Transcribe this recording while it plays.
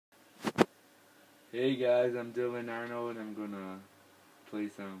Hey guys, I'm Dylan Arnold and I'm gonna play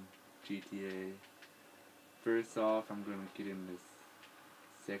some GTA. First off, I'm gonna get in this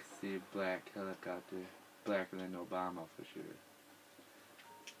sexy black helicopter. Blacker than Obama for sure.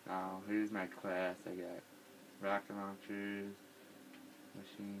 Now, here's my class. I got rocket launchers,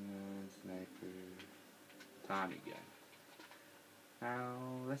 machine gun, sniper, Tommy gun. Now,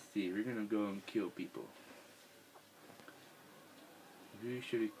 let's see. We're gonna go and kill people. Who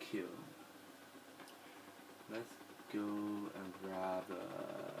should we kill? Let's go and rob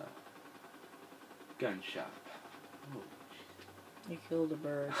a gun shop. Oh, you killed a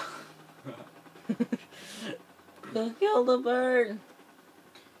bird. You killed a bird.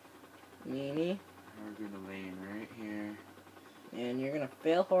 Meanie. We're gonna land right here. And you're gonna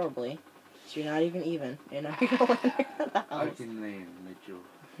fail horribly. So you're not even. You're not even gonna land at the house. I can land, Mitchell.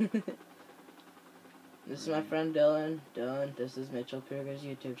 This is my friend Dylan. Dylan, this is Mitchell Kruger's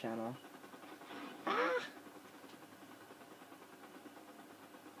YouTube channel.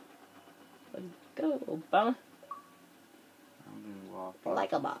 Let's go, Obama. I'm gonna walk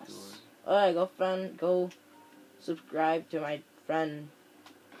Like a out boss. this Alright, go subscribe to my friend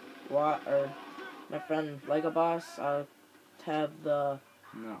my friend Like a Boss. I'll have the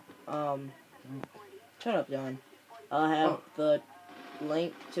shut up, Dylan. I'll have the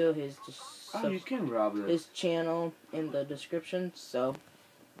link to his you can rob this. his channel in the description. So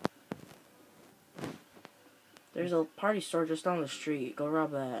there's a party store just down the street. Go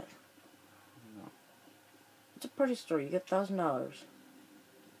rob that. No. It's a party store. You get $1,000.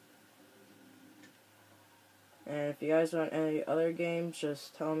 And if you guys want any other games,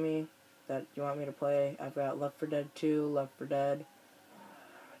 just tell me that you want me to play. I've got Left 4 Dead 2, Left 4 Dead,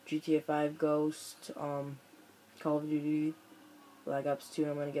 GTA 5 Ghost, Call of Duty, Black Ops 2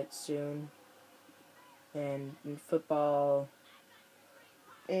 I'm gonna get soon, and football,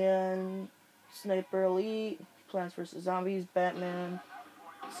 and Sniper Elite, Plants vs. Zombies, Batman,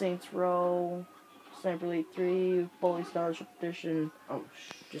 Saints Row, Sniper Elite 3, Bully Scholarship Edition. Oh,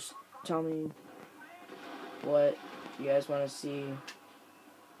 Just tell me what you guys want to see.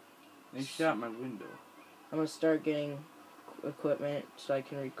 They shot my window. I'm gonna start getting equipment so I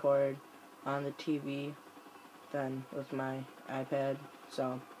can record on the TV then with my iPad.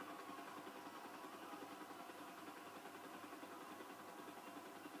 So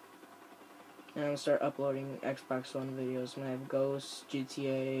and I'm gonna start uploading Xbox One videos when I have Ghost,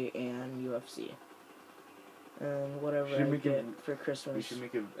 GTA, and UFC. And whatever I get for Christmas. We should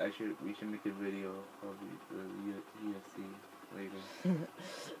make a video of the UFC later.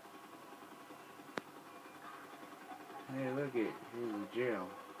 Hey, look it. Here's the jail.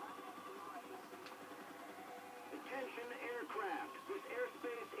 Attention aircraft. This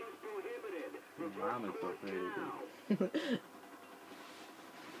airspace is prohibited. Mama's prohibited.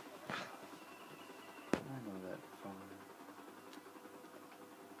 I know that phone.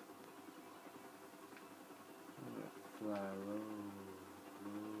 I'm gonna fly low,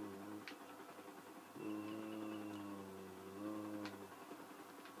 low, low, low.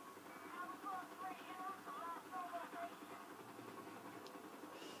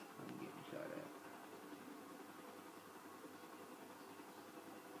 I'm getting shot at.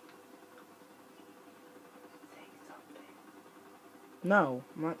 Say something. No,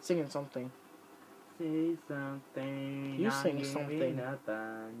 I'm not singing something. Say something. You I'm sing giving something. up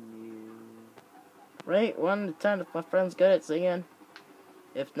on you. Right? 1 to 10 if my friend's good at singing.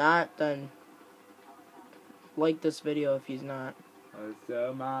 If not, then like this video if he's not. I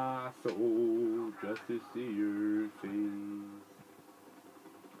sell my soul just to see your face,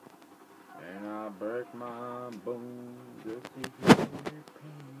 and I break my bones just to hear your pain.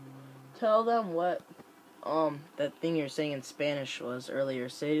 Tell them what that thing you're saying in Spanish was earlier.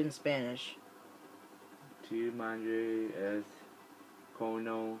 Say it in Spanish. Tu madre es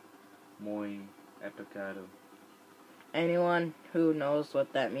cono muy pecado. Anyone who knows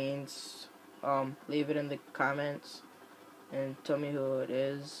what that means, leave it in the comments and tell me who it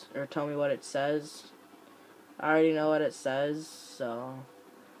is, or tell me what it says. I already know what it says, so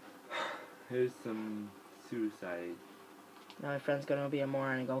Here's some suicide. now my friend's gonna be a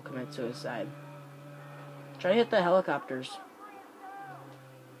moron and go commit suicide. Try to hit the helicopters.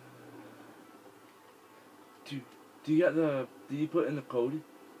 Do you got the? Did you put in the code?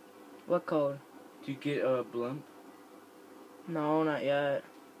 What code? Do you get a blimp? No, not yet.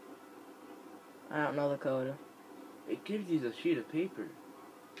 I don't know the code. It gives you the sheet of paper.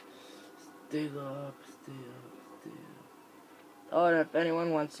 Stay up, stay up, stay up. Oh, and if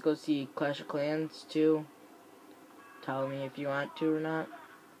anyone wants to go see Clash of Clans too, tell me if you want to or not.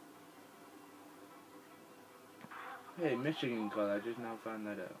 Hey, Michigan call. I just now found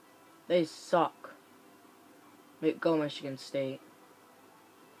that out. They suck. Go Michigan State.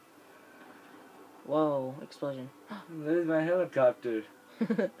 Whoa, explosion. There's my helicopter.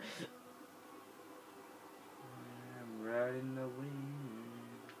 I'm riding the wind.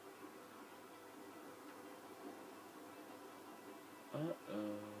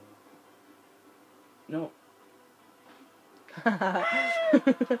 Uh-oh. No.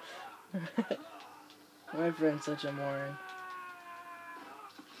 My friend's such a moron.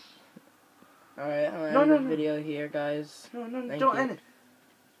 Alright, I'm gonna No, end no, the no. video here, guys. No, Thank don't you. end it.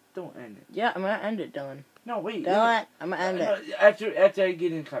 Don't end it. Yeah, I'm gonna end it, Dylan. No, wait. Dylan, I'm gonna end it. No, after I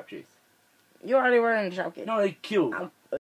get in cop chase. You already were in the shop, kid. No, they kill. Ow.